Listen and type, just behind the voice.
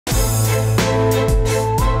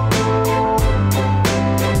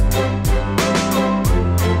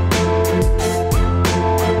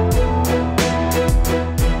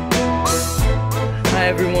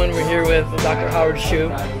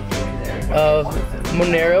offshoot of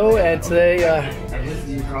Monero, and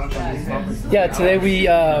today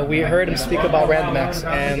we heard him speak about RandomX,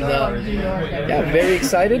 and very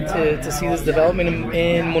excited to see this development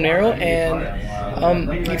in Monero.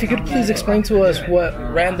 And if you could please explain to us what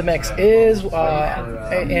RandomX is,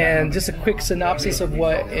 and just a quick synopsis of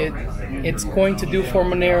what it's going to do for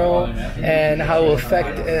Monero and how it will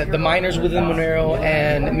affect the miners within Monero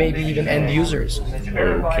and maybe even end users.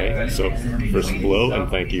 Okay, so first, hello, and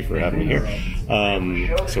thank you for having me here.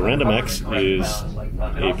 So RandomX is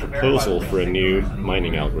a proposal for a new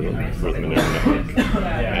mining algorithm for the Monero network.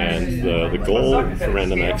 And the goal for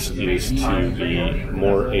RandomX is to be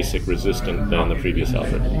more ASIC resistant than the previous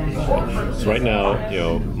algorithm. So right now,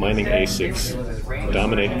 mining ASICs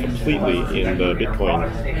dominate completely in the Bitcoin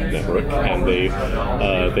network, and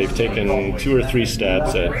they've taken 2 or 3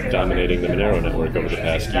 stabs at dominating the Monero network over the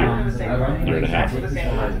past year and a half.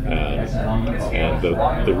 And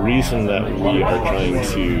the reason that we are trying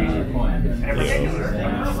to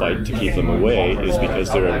fight to keep them away is because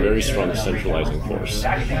they're a very strong centralizing force.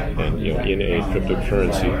 And in a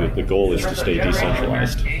cryptocurrency, the goal is to stay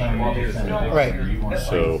decentralized. Right.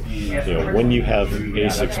 So when you have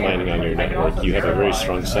ASICs mining on your network, you have a very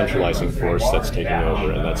strong centralizing force that's taking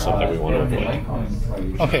over, and that's something we want to avoid.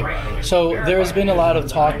 Okay, so there has been a lot of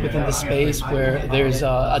talk within the space where there's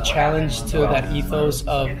a challenge to that ethos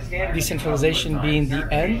of decentralization being the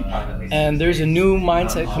end, and there's a new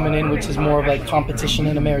mindset coming in, which is more of like competition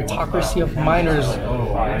and a meritocracy of miners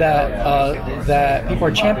that people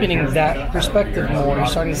are championing that perspective more. You're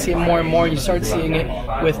starting to see it more and more. You start seeing it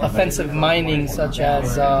with offensive mining, such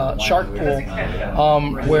as Shark Pool,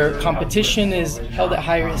 where competition is held at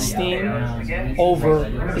higher esteem over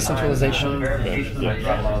decentralization.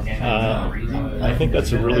 I think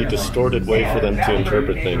that's a really distorted way for them to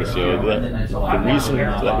interpret things. The reason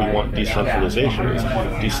that we want decentralization is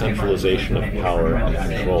decentralization of power and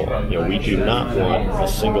control. We do not want a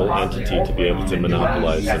single entity to be able to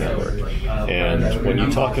monopolize the network. And when you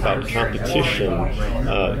talk about competition,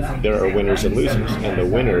 there are winners and losers, and the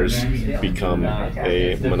winners become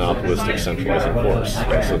a monopolistic centralizing force.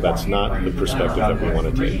 So that's not the perspective that we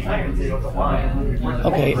want to take.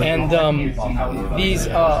 Okay, and these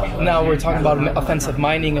now we're talking about offensive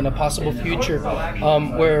mining and a possible future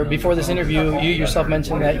where before this interview you yourself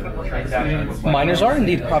mentioned that miners are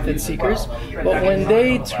indeed profit seekers, but when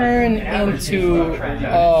they turn into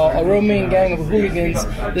a roaming gang of hooligans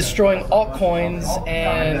destroying altcoins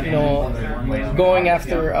and going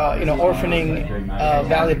after orphaning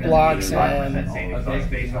valid blocks, and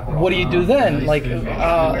what do you do then? Like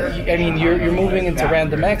you're moving into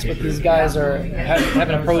RandomX, but these guys have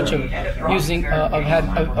an approach of using of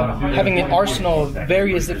having an arsenal of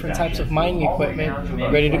various different types of mining equipment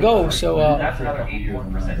ready to go. So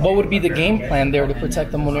what would be the game plan there to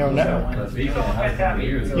protect the Monero network?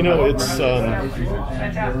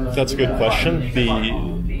 That's a good question.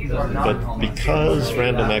 But because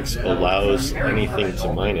RandomX allows anything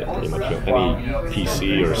to mine it, pretty much, any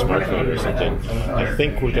PC or smartphone or something, I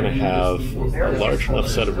think we're going to have a large enough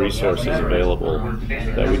set of resources available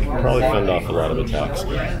that we can probably fend off a lot of attacks.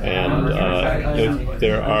 And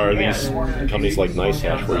there are these companies like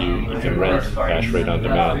NiceHash where you can rent hash rate on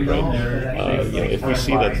demand, right? If we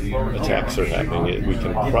see that attacks are happening, we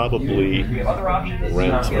can probably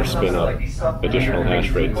rent or spin up additional hash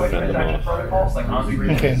rate to fend them off.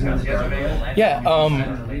 Okay. Yeah.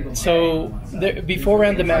 So before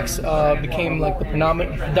RandomX became like the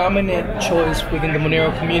predominant choice within the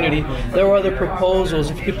Monero community, there were other proposals.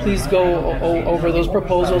 If you could please go over those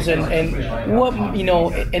proposals and what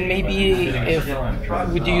and maybe if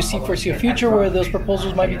do you foresee a future where those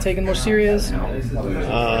proposals might be taken more serious?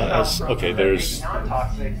 Okay.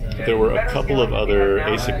 There were a couple of other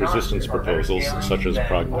ASIC resistance proposals, such as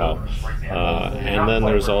ProgPow, and then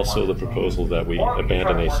there's also the proposal that we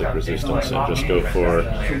abandon ASIC resistance and just go for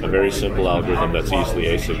a very simple algorithm that's easily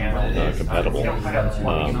ASIC compatible,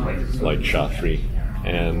 like SHA-3.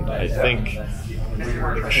 And I think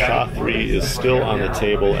SHA-3 is still on the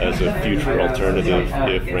table as a future alternative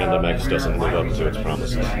if RandomX doesn't live up to its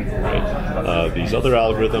promises. Right? These other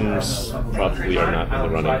algorithms probably are not in the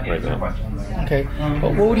running right now. Okay.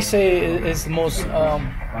 What would you say is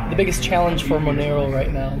the biggest challenge for Monero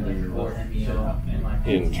right now?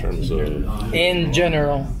 In terms of? In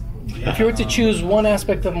general. If you were to choose one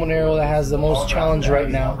aspect of Monero that has the most challenge right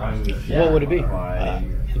now, what would it be?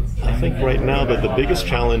 I think right now that the biggest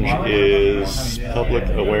challenge is public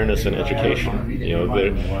awareness and education.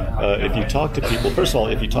 If you talk to people, first of all,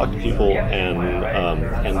 if you talk to people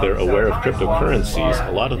and they're aware of cryptocurrencies,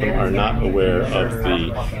 a lot of them are not aware of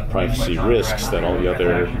the privacy risks that all the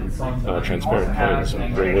other transparent coins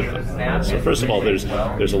bring with them. So first of all, there's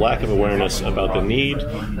a lack of awareness about the need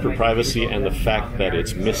for privacy and the fact that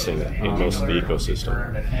it's missing in most of the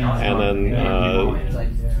ecosystem. And then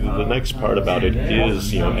the next part about it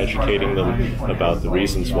is, educating them about the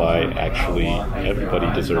reasons why actually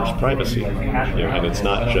everybody deserves privacy. And it's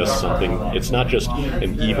not just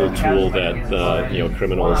an evil tool that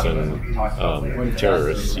criminals and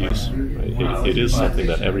terrorists use. It is something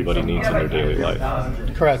that everybody needs in their daily life.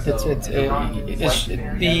 Correct. The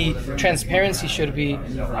transparency should be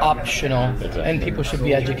optional, exactly. And people should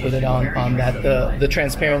be educated on that. The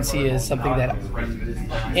transparency is something that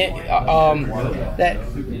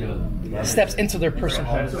steps into their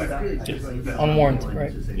personhood unwarranted,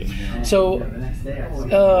 right? So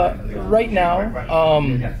right now,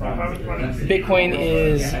 Bitcoin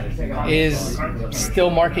is still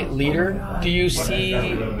market leader. Do you see,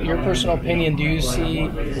 your personal opinion, do you see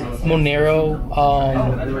Monero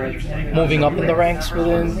moving up in the ranks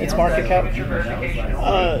within its market cap?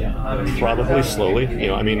 Probably slowly.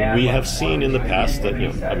 We have seen in the past that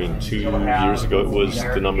 2 years ago it was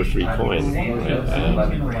the number 3 coin,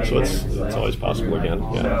 right? So it's always possible again.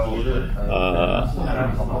 Yeah.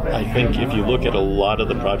 I think if you look at a lot of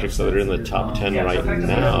the projects that are in the top 10 right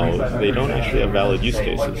now, they don't actually have valid use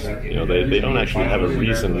cases. They don't actually have a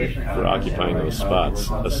reason for occupying those spots,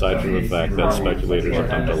 aside from the fact that speculators have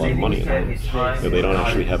dumped a lot of money in them. They don't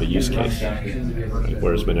actually have a use case, right?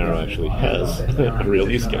 Whereas Monero actually has a real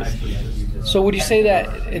use case. So would you say that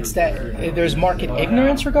it's that there's market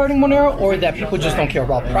ignorance regarding Monero, or that people just don't care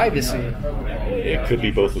about privacy? It could be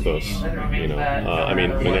both of those.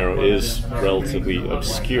 Monero is relatively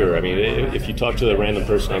obscure. If you talk to a random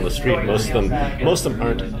person on the street, most of them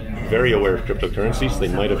aren't very aware of cryptocurrencies. They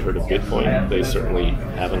might have heard of Bitcoin. They certainly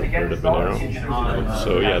haven't heard of Monero.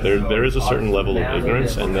 So yeah, there is a certain level of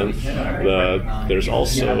ignorance, and then there's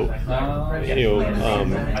also,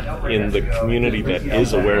 in the community that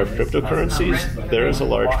is aware of cryptocurrencies, there is a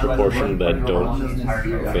large proportion that don't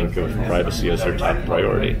think of privacy as their top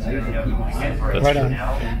priority. That's right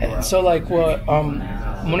on. So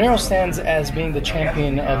Monero stands as being the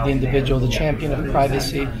champion of the individual, the champion of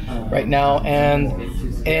privacy right now, and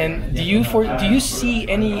do you see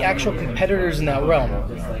any actual competitors in that realm?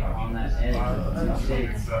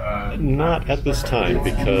 Not at this time,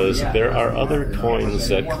 because there are other coins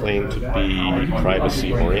that claim to be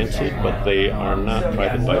privacy oriented, but they are not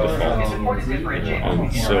private by default.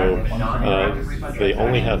 And so they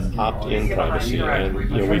only have opt-in privacy, and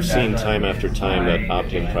we've seen time after time that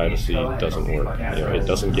opt-in privacy doesn't work. It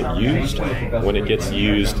doesn't get used. When it gets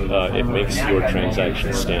used, it makes your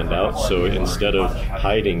transaction stand out. So instead of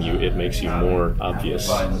hiding you, it makes you more obvious.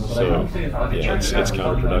 So yeah, it's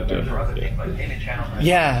counterproductive.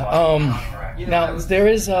 Now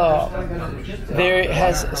there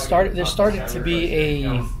started to be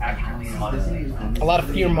a lot of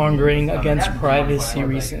fear mongering against privacy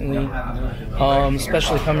recently,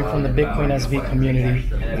 especially coming from the Bitcoin SV community.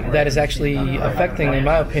 That is actually affecting, in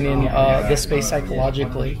my opinion, the space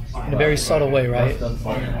psychologically in a very subtle way, right?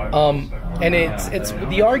 And it's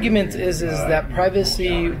the argument is that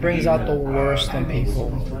privacy brings out the worst in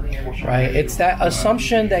people, right? It's that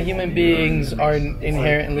assumption that human beings are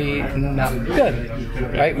inherently not good,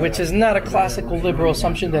 right? Which is not a classical liberal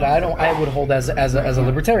assumption that I would hold as a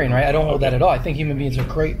libertarian, right? I don't hold that at all. I think human beings are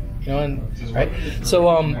great, right? So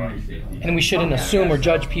and we shouldn't assume or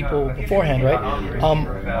judge people beforehand, right?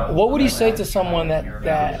 What would you say to someone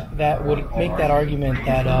that would make that argument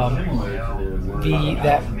that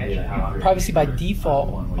that privacy by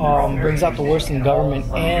default brings out the worst in government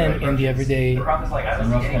and in the everyday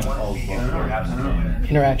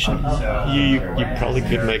interaction? You probably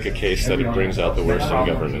could make a case that it brings out the worst in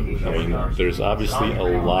government. There's obviously a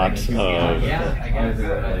lot of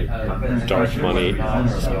dark money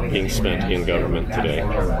being spent in government today,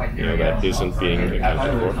 that isn't being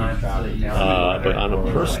accounted for. But on a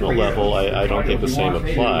personal level, I don't think the same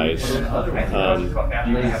applies.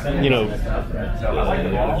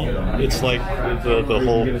 It's like the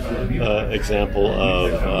whole example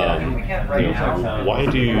of why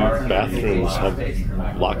do bathrooms have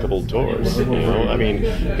lockable doors?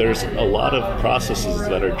 There's a lot of processes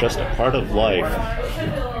that are just a part of life,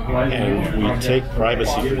 and we take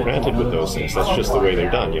privacy for granted with those things. That's just the way they're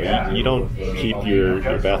done. You don't keep your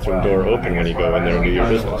bathroom door open when you go in there and do your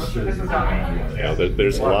business.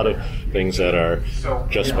 There's a lot of things that are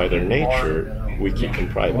just by their nature we keep them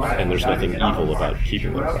private, and there's nothing evil about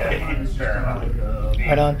keeping them private.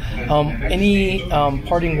 Right on. Any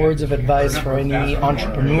parting words of advice for any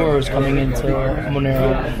entrepreneurs coming into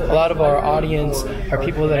Monero? A lot of our audience are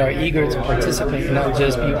people that are eager to participate and not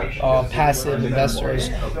just be passive investors.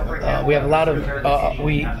 We have a lot of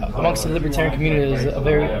amongst the libertarian community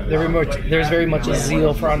there's very much a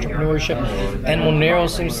zeal for entrepreneurship, and Monero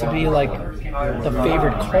seems to be like the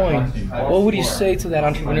favored coin. What would you say to that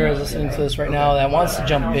entrepreneur who's listening to this right now that wants to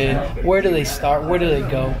jump in? Where do they start? Where do they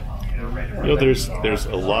go? There's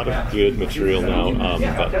a lot of good material now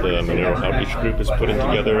that the Monero outreach group is putting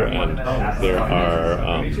together, and there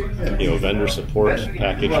are vendor support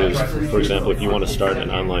packages. For example, if you want to start an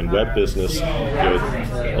online web business,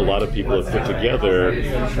 a lot of people have put together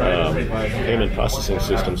payment processing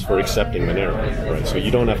systems for accepting Monero. Right, so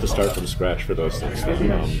you don't have to start from scratch for those things.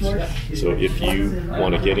 So if you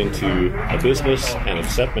want to get into a business and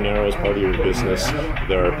accept Monero as part of your business,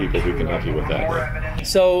 there are people who can help you with that.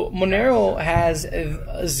 So Monero has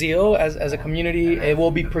a zeal as a community. It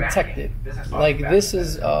will be protected. Like this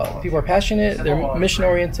is people are passionate. They're mission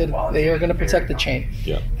oriented. They are going to protect the chain.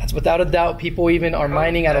 Yeah. That's without a doubt. People even are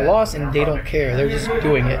mining at a loss and they don't care. They're just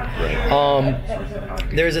doing it. Right.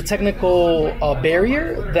 There's a technical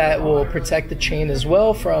barrier that will protect the chain as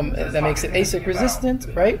well that makes it ASIC resistant,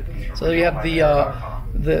 right? So you have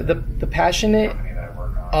the passionate,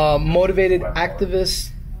 motivated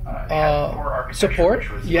activists. Support.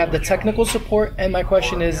 You have the technical support, and my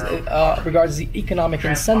question is regards the economic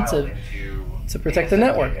incentive to protect the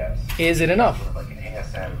network. Is it enough?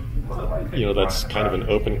 That's kind of an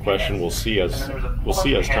open question. We'll see as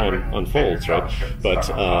time unfolds, right? But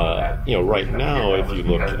right now, if you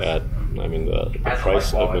look at, the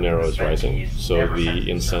price of Monero is rising, so the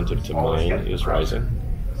incentive to mine is rising,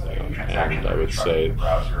 and I would say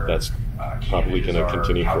that's probably going to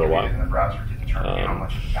continue for a while.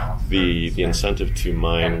 The incentive to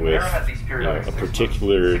mine with a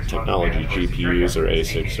particular technology, GPUs or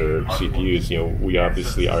ASICs or CPUs, we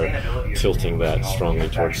obviously are tilting that strongly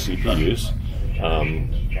towards CPUs.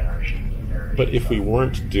 But if we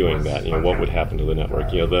weren't doing that, what would happen to the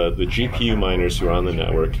network? The GPU miners who are on the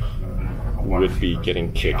network would be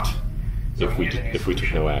getting kicked if we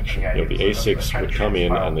took no action. The ASICs would come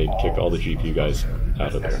in and they'd kick all the GPU guys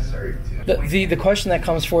out of there. The question that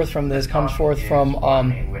comes forth from this comes forth from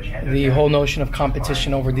the whole notion of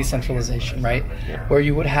competition over decentralization, right? Yeah. Where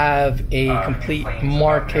you would have a complete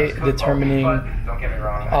market determining,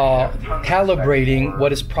 calibrating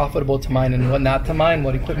what is profitable to mine and what not to mine,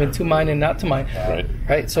 what equipment to mine and not to mine.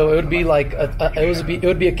 Right. So it would be like it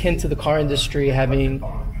would be akin to the car industry having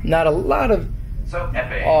not a lot of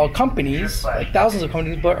companies, like thousands of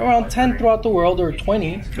companies, but around 10 throughout the world, or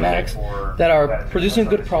 20 max, that are producing a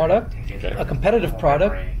good product, a competitive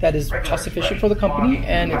product that is cost efficient for the company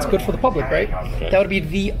and it's good for the public, right? That would be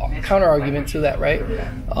the counter argument to that, right?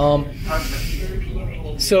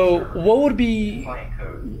 So what would be,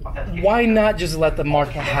 why not just let the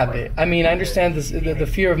market have it? I understand the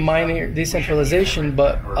fear of mining decentralization,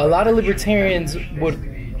 but a lot of libertarians would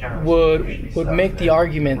make the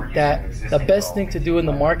argument that the best thing to do in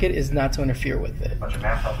the market is not to interfere with it.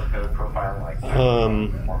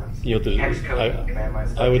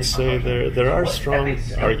 I would say there are strong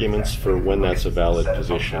arguments for when that's a valid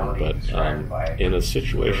position, but in a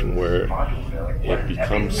situation where it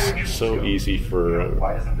becomes so easy for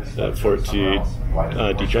it to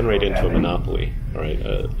degenerate into a monopoly, right?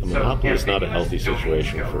 A monopoly is not a healthy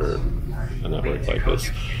situation for a network like this.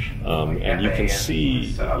 And you can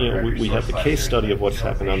see, we have the case study of what's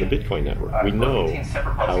happened on the Bitcoin network. We know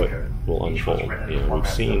how it will unfold. We've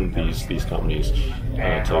seen these companies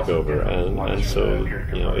take over, and so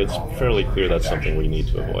it's fairly clear that's something we need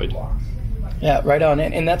to avoid. Yeah, right on,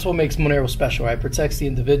 and that's what makes Monero special, right? It protects the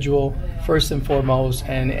individual first and foremost,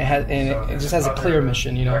 and it just has a clear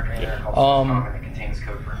mission,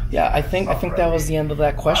 Yeah, I think that was the end of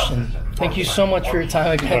that question. Thank you so much for your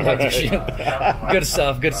time again, Dr. Shin. Good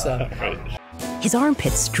stuff. His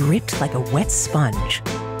armpits dripped like a wet sponge.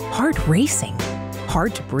 Heart racing.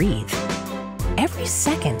 Hard to breathe. Every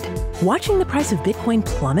second, watching the price of Bitcoin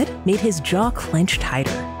plummet made his jaw clench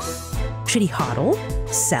tighter. Should he hodl?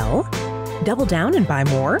 Sell? Double down and buy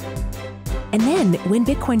more? And then, when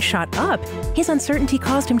Bitcoin shot up, his uncertainty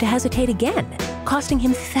caused him to hesitate again, costing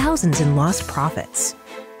him thousands in lost profits.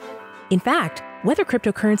 In fact, whether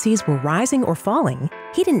cryptocurrencies were rising or falling,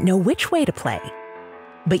 he didn't know which way to play.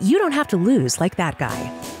 But you don't have to lose like that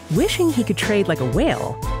guy, wishing he could trade like a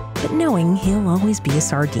whale, but knowing he'll always be a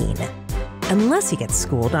sardine. Unless he gets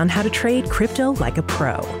schooled on how to trade crypto like a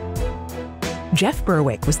pro. Jeff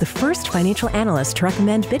Berwick was the first financial analyst to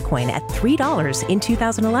recommend Bitcoin at $3 in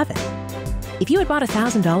 2011. If you had bought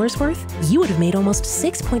 $1,000 worth, you would have made almost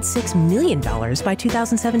 $6.6 million by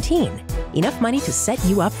 2017, enough money to set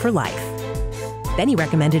you up for life. Then he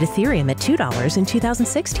recommended Ethereum at $2 in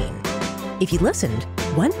 2016. If he listened,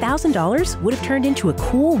 $1,000 would have turned into a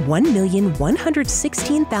cool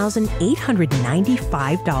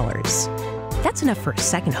 $1,116,895. That's enough for a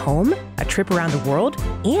second home, a trip around the world,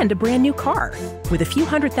 and a brand new car, with a few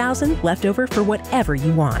 $100,000 left over for whatever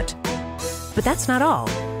you want. But that's not all.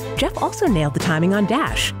 Jeff also nailed the timing on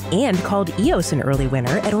Dash and called EOS an early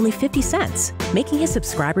winner at only 50 cents, making his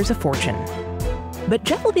subscribers a fortune. But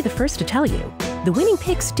Jeff will be the first to tell you, the winning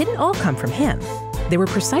picks didn't all come from him. There were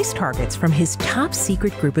precise targets from his top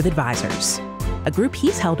secret group of advisors, a group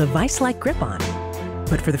he's held a vice-like grip on.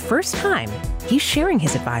 But for the first time, he's sharing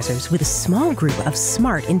his advisors with a small group of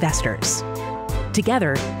smart investors.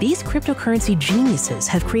 Together, these cryptocurrency geniuses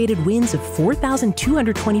have created wins of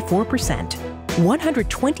 4,224%,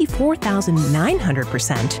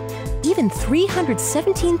 124,900%, even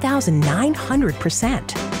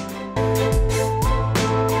 317,900%.